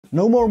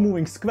No more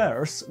moving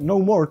squares, no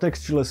more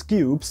textureless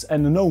cubes,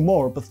 and no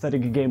more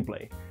pathetic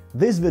gameplay.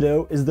 This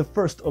video is the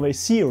first of a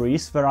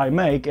series where I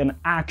make an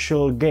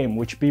actual game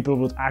which people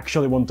would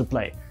actually want to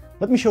play.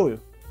 Let me show you.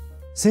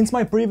 Since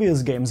my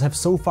previous games have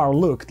so far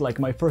looked like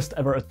my first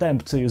ever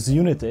attempt to use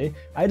Unity,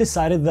 I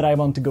decided that I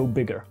want to go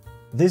bigger.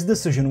 This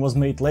decision was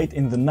made late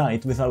in the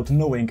night without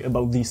knowing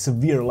about the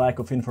severe lack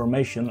of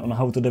information on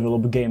how to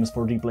develop games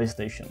for the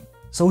PlayStation.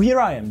 So here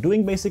I am,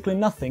 doing basically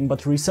nothing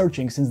but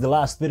researching since the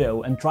last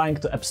video and trying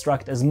to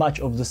abstract as much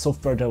of the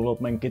software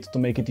development kit to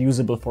make it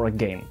usable for a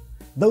game.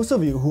 Those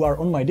of you who are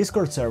on my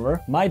Discord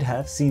server might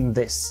have seen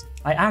this.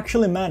 I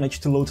actually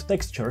managed to load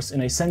textures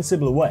in a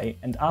sensible way,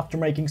 and after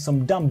making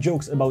some dumb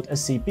jokes about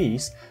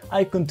SCPs,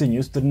 I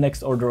continued to the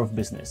next order of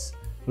business.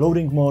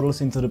 Loading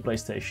models into the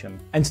PlayStation.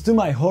 And to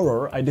my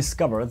horror, I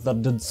discovered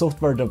that the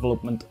software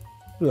development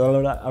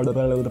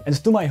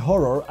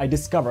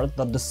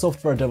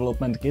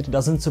kit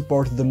doesn't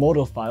support the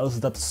model files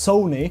that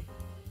Sony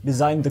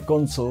designed the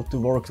console to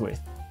work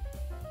with.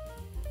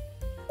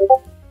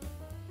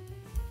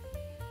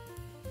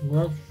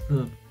 What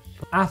the...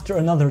 After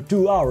another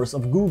 2 hours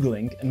of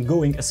googling and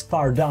going as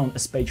far down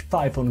as page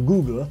 5 on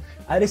Google,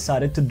 I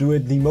decided to do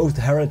it the most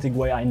heretic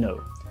way I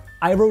know.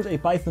 I wrote a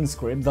Python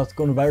script that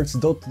converts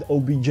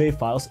 .obj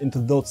files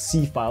into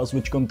 .c files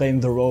which contain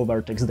the raw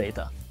vertex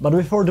data. But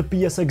before the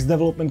PSX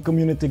development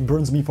community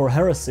burns me for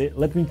heresy,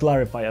 let me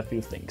clarify a few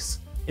things.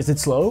 Is it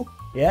slow?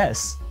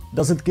 Yes.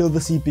 Does it kill the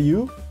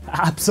CPU?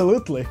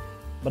 Absolutely.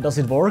 But does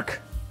it work?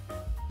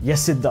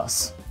 Yes, it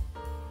does.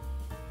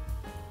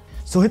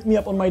 So hit me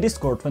up on my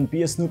Discord when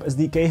PS Noob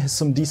SDK has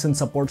some decent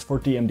support for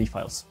TMD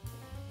files.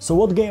 So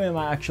what game am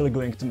I actually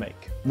going to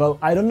make? Well,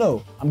 I don't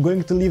know. I'm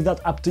going to leave that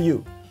up to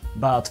you.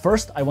 But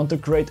first I want to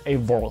create a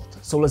world,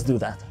 so let's do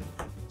that.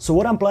 So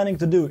what I'm planning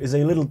to do is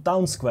a little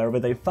town square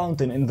with a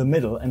fountain in the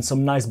middle and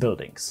some nice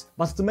buildings.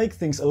 But to make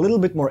things a little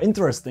bit more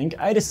interesting,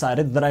 I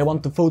decided that I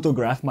want to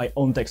photograph my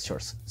own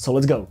textures. So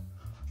let's go.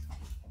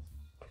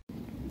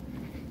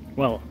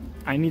 Well,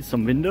 I need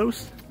some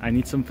windows, I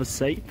need some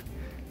facade,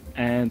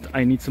 and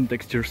I need some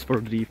textures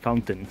for the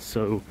fountain,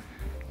 so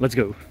let's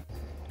go.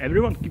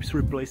 Everyone keeps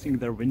replacing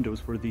their windows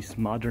for these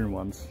modern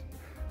ones.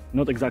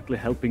 Not exactly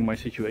helping my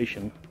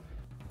situation.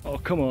 Oh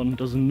come on,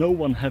 does no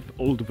one have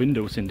old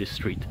windows in this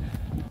street?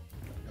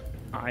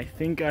 I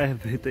think I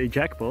have hit a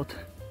jackpot.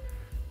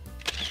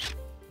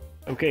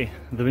 Okay,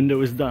 the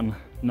window is done.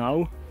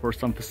 Now for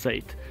some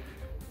facade.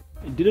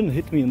 It didn't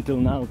hit me until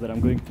now that I'm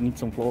going to need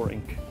some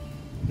flooring.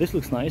 This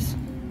looks nice.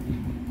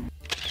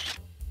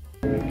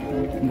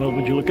 Well,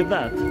 would you look at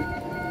that?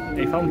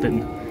 A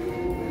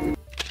fountain.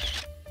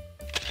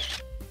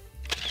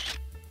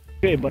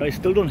 Okay, but I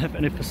still don't have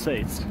any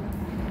facades.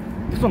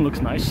 This one looks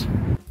nice.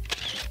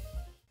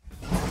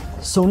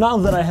 So now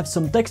that I have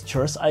some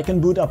textures, I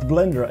can boot up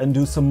Blender and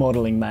do some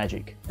modeling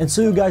magic. And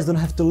so you guys don't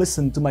have to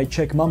listen to my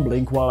Czech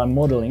mumbling while I'm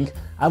modeling,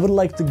 I would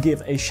like to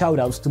give a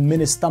shoutout to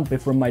Mini Stumpy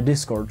from my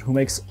Discord, who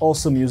makes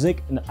awesome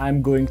music, and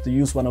I'm going to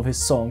use one of his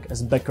songs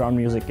as background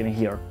music in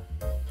here.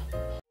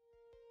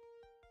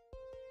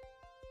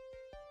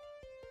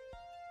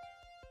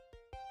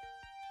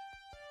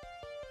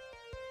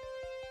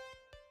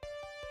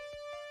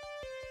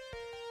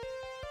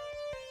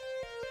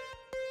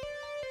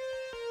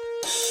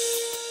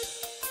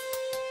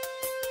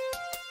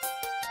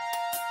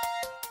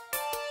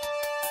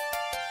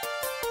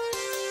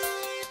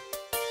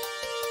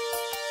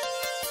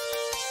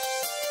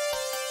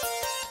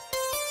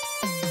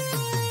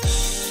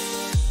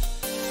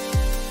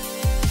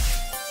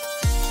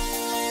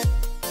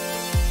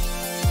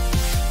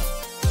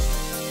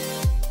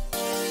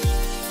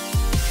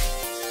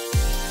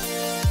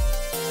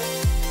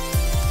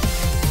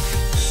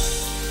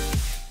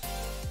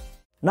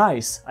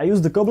 Nice! I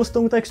used the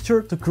cobblestone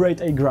texture to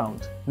create a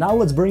ground. Now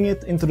let's bring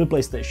it into the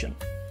PlayStation.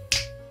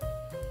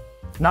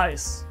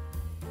 Nice!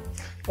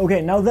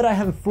 Okay, now that I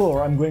have a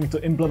floor, I'm going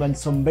to implement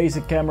some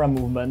basic camera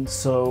movement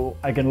so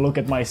I can look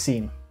at my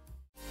scene.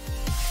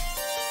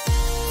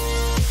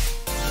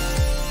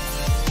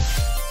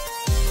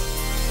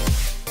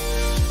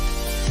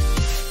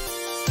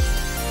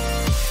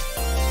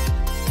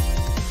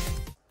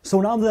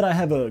 So now that I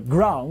have a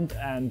ground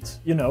and,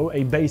 you know,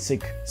 a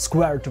basic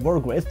square to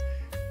work with,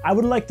 I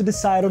would like to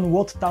decide on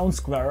what town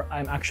square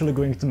I'm actually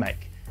going to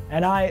make.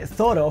 And I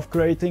thought of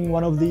creating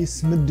one of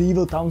these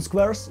medieval town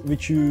squares,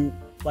 which you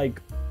like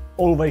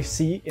always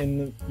see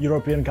in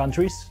European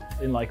countries,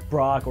 in like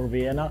Prague or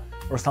Vienna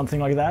or something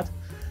like that.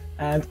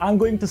 And I'm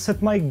going to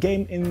set my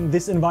game in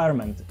this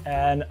environment,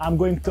 and I'm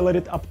going to let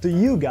it up to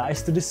you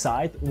guys to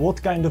decide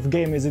what kind of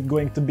game is it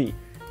going to be.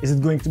 Is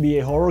it going to be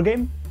a horror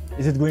game?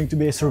 Is it going to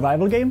be a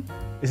survival game?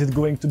 Is it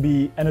going to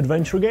be an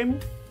adventure game?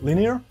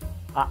 Linear?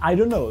 I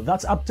don't know,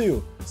 that's up to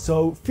you.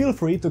 So feel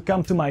free to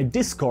come to my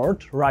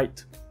Discord,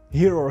 right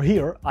here or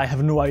here, I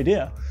have no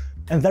idea.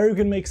 And there you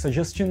can make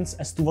suggestions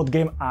as to what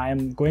game I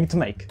am going to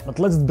make. But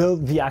let's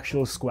build the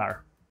actual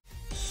square.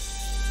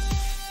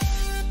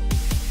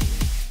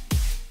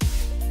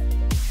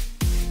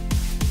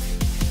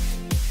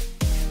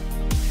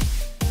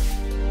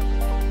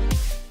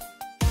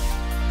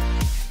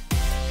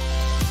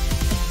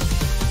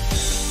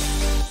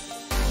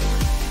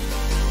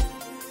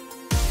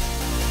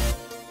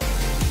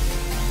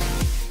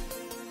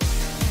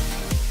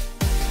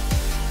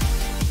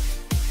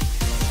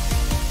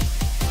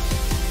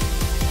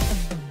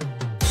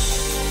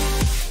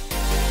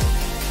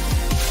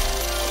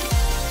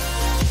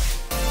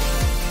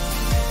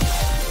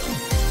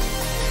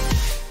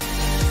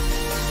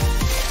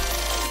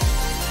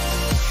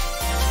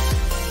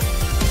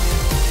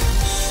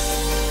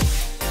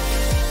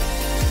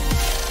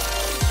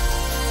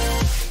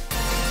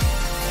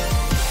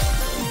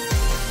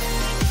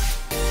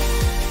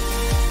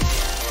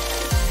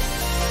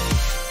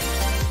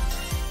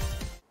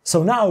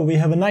 So now we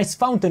have a nice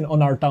fountain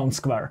on our town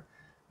square.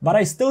 But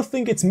I still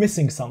think it's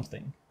missing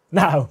something.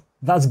 Now,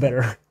 that's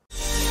better.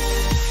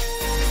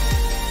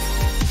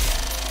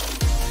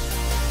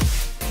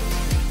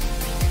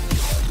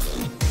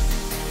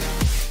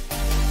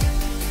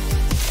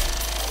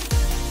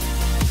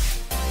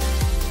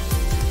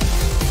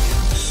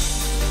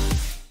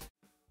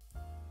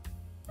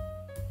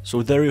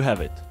 So there you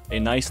have it, a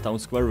nice town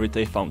square with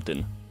a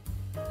fountain.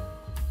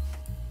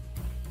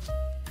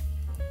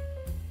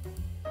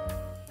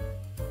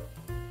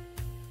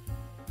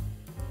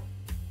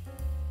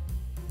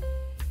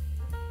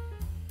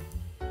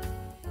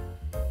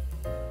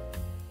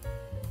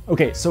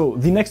 Okay, so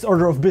the next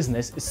order of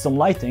business is some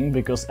lighting,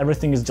 because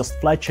everything is just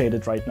flat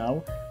shaded right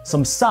now,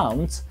 some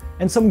sounds,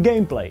 and some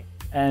gameplay.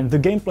 And the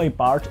gameplay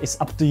part is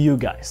up to you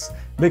guys,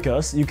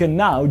 because you can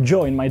now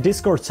join my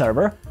Discord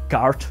server,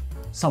 card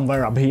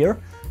somewhere up here,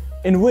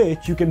 in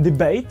which you can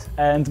debate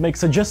and make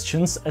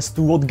suggestions as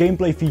to what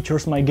gameplay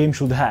features my game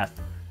should have.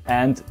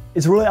 And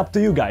it's really up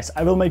to you guys,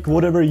 I will make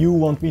whatever you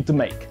want me to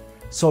make.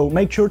 So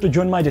make sure to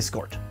join my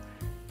Discord.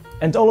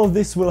 And all of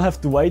this will have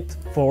to wait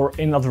for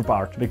another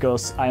part,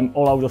 because I'm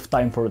all out of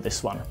time for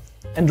this one.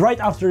 And right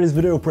after this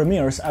video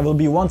premieres, I will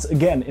be once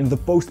again in the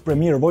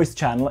post-premiere voice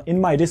channel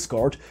in my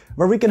Discord,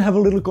 where we can have a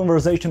little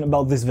conversation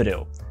about this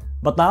video.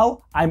 But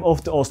now, I'm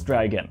off to Austria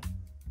again.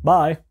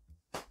 Bye!